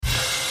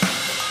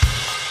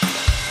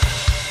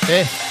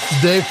Hey, it's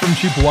Dave from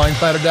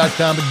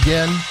CheapWineFinder.com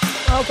again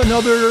with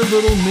another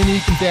little mini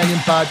companion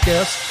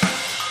podcast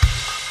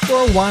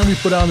for a wine we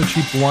put on the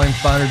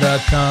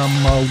CheapWineFinder.com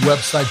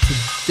website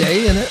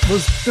today. And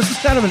this is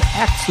kind of an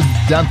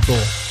accidental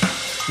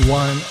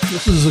wine.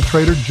 This is a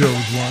Trader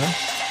Joe's wine.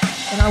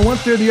 And I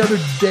went there the other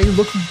day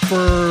looking for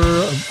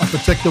a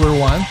particular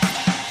wine.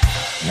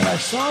 And I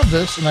saw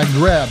this and I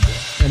grabbed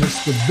it. And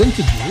it's the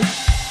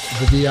Vintages,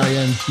 the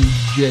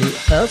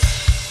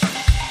VINTJS,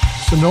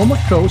 Sonoma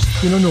Coast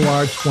Pinot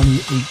Noir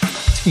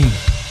 2018.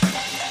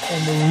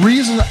 And the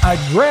reason I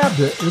grabbed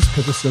it is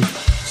because it says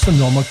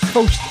Sonoma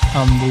Coast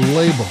on the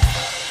label.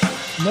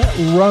 And that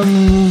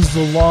runs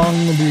along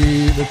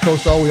the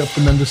coast all the way up to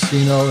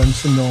Mendocino and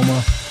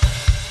Sonoma.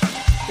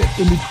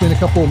 In between a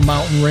couple of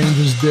mountain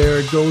ranges there.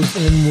 It goes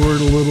inward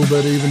a little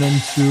bit, even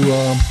into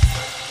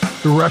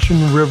the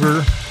Russian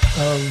River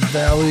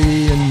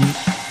Valley.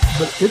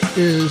 But it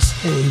is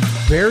a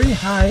very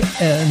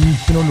high-end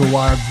Pinot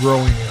Noir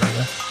growing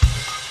area.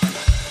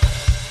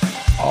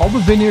 All the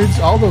vineyards,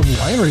 all the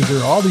wineries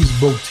are all these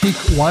boutique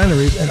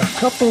wineries. And a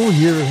couple of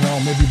years now,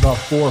 maybe about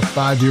 4 or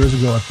 5 years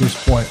ago at this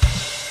point,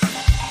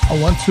 I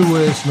went to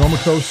a Sonoma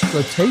Coast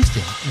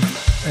tasting.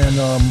 And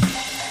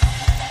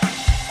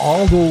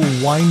all the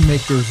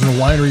winemakers and the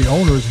winery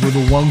owners were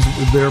the ones that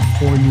were there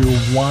pouring your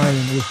wine.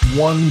 And it was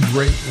one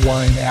great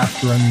wine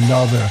after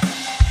another.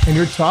 And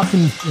you're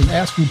talking and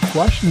asking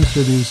questions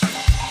to these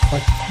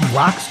like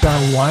rock star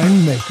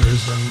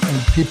winemakers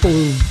and people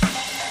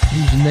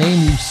whose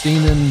name you've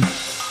seen in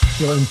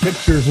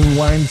pictures in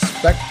Wine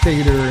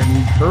Spectator and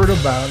you've heard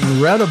about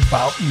and read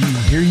about, and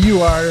here you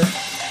are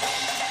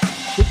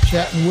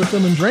chit-chatting with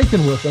them and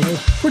drinking with them. It was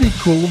a pretty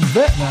cool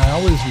event, and I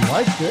always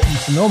liked it. And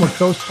Sonoma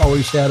Coast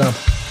always had a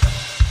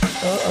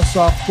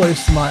soft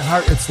place in my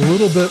heart. It's a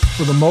little bit,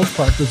 for the most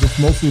part, because it's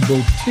mostly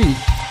boutique,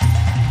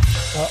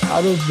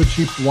 out of the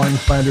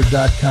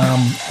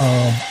CheapWineFinder.com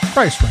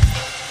price range.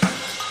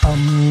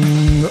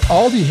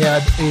 Aldi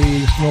had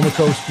a Sonoma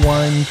Coast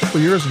wine a couple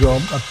of years ago.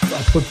 I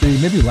put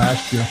maybe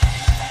last year,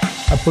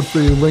 I put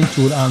the link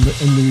to it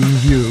in the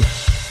review.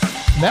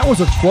 And that was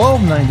a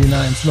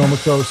 $12.99 Sonoma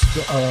Coast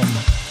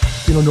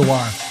Pinot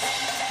Noir.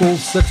 Full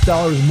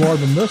 $6 more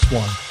than this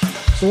one.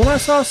 So when I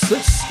saw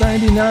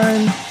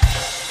 $6.99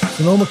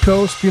 Sonoma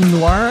Coast Pinot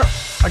Noir,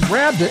 I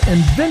grabbed it.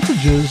 And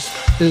Vintages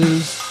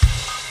is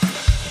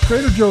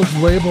Trader Joe's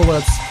label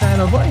that's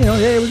kind of,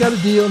 hey, we got a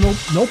deal, no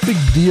big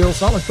deal.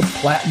 It's not like the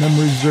Platinum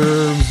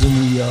Reserves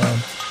and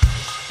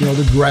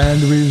the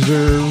Grand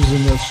Reserves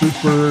and the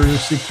Super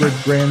Secret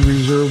Grand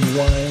Reserve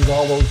wines,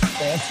 all those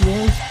fancy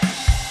ones.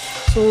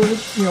 So,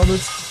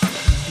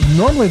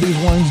 normally these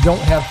wines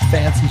don't have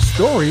fancy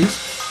stories,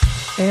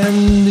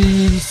 and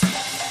these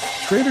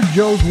Trader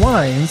Joe's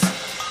wines,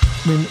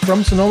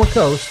 from Sonoma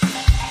Coast,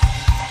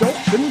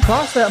 shouldn't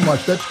cost that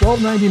much. That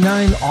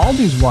 $12.99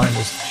 Aldi's wine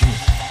was cheap.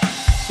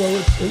 So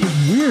it was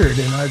weird,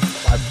 and I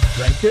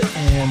drank it,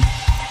 and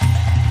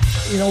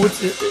it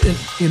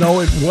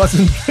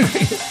wasn't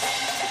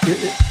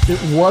it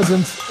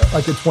wasn't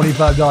like a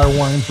 $25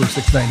 wine for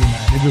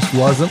 $6.99. It just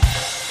wasn't.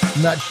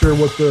 I'm not sure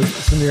what the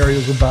scenario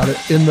is about it.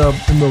 In the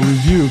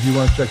review, if you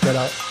want to check that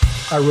out,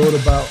 I wrote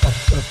about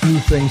a few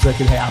things that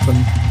could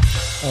happen.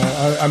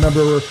 I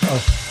remember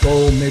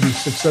maybe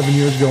 6-7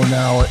 years ago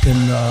now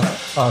in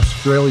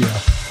Australia.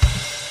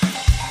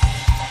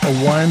 A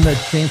wine that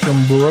came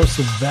from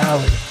Barossa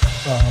Valley,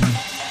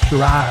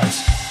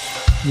 Shiraz,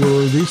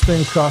 where these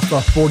things cost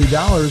about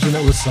 $40 and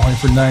it was selling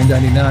for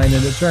 $9.99. And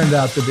it turned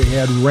out that they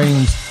had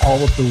rains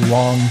all at the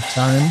wrong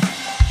time.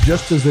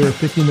 Just as they were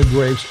picking the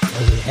grapes,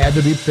 as it had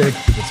to be picked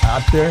because it's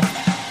hot there,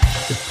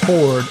 it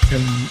poured.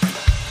 And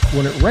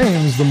when it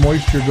rains, the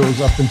moisture goes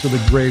up into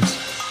the grapes.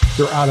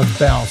 They're out of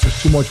balance.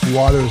 There's too much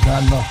water. There's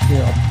not enough,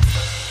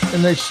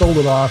 And they sold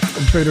it off,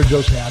 and Trader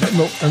Joe's had it.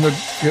 And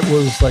it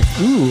was like,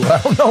 ooh, I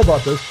don't know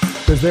about this,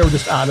 because they were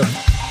just out of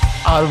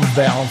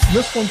balance. And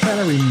this one kind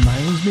of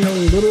reminds me a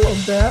little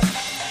of that.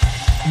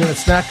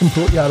 It's not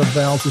completely out of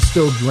balance. It's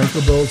still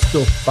drinkable. It's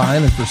still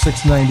fine. And for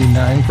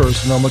 $6.99 for a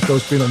Sonoma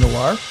Coast Pinot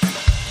Noir,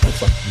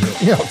 it's like,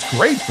 it's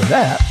great for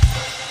that.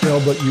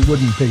 But you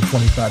wouldn't pay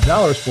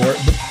 $25 for it.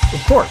 But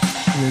of course,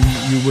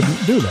 you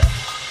wouldn't do that.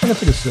 I'm gonna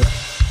take a sip.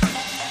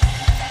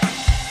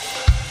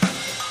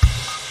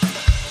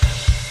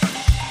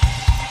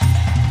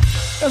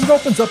 As it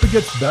opens up, it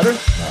gets better.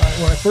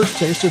 When I first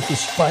tasted, the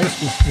spice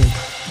was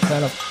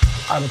kind of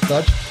out of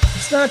touch.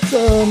 It's not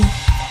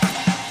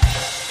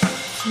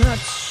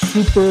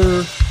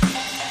super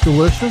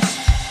delicious.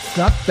 It's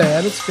not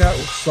bad. It's got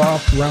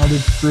soft,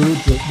 rounded fruit.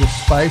 The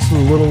spice is a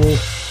little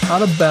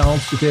out of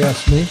balance, if you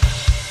ask me.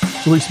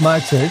 At least my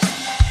taste.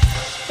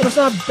 But it's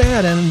not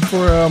bad. And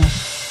for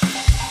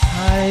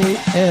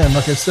high-end,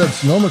 like I said,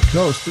 Sonoma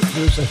Coast,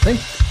 there's, I think,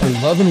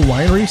 11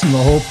 wineries in the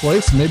whole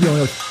place. Maybe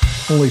only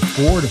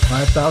 4,000 to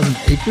 5,000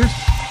 acres.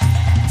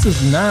 This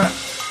is not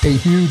a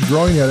huge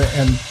growing area,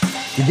 and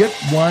to get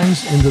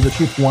wines into the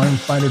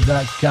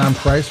CheapWineFinder.com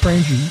price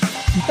range, you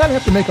kind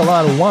of have to make a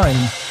lot of wine.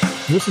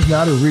 This is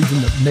not a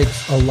region that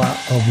makes a lot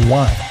of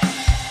wine.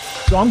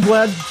 So I'm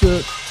glad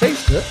to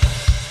taste it.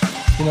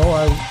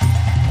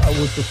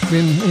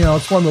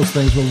 It's one of those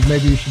things where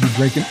maybe you should be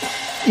drinking,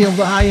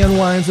 the high-end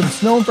wines. If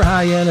it's known for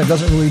high-end, it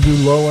doesn't really do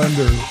low-end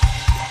or,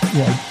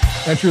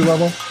 entry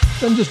level,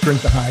 then just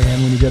drink the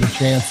high-end when you get a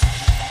chance.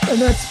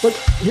 But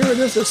here it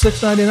is at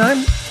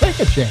 $6.99. Take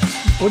a chance.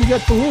 What do you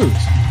got to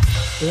lose?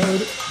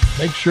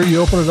 Make sure you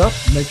open it up.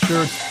 Make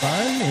sure it's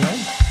fine,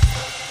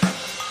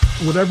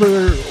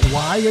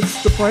 why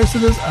it's the price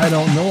it is, I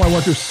don't know. I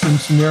went through some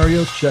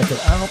scenarios. Check it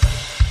out.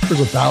 There's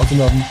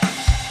 1,000 of them.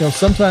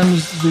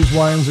 Sometimes these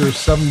wines are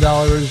 $7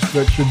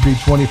 that should be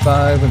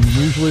 $25, and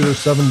usually they're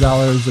 $7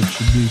 that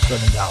should be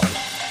 $7.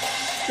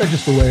 That's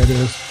just the way it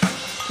is.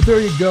 But there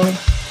you go.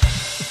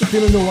 It's a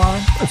Pinot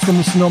Noir. It's from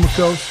the Sonoma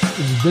Coast.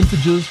 It's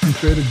vintages from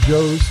Trader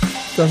Joe's.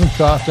 Doesn't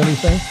cost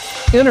anything.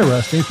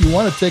 Interesting. If you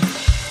want to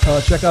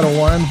check out a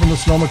wine from the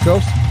Sonoma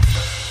Coast,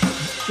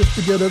 just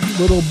to get a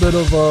little bit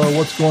of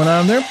what's going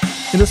on there.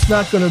 And it's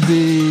not going to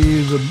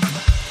be the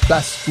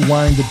best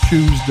wine to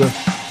choose to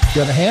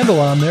get a handle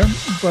on there,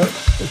 but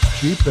it's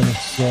cheap and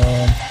it's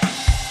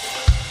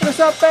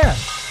not bad.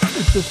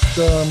 It's just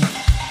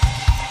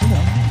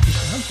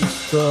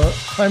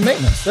high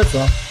maintenance. That's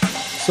all.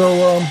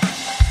 So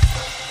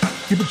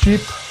keep it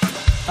cheap.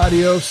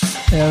 Adios,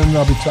 and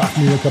I'll be talking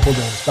to you in a couple of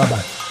days. Bye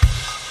bye.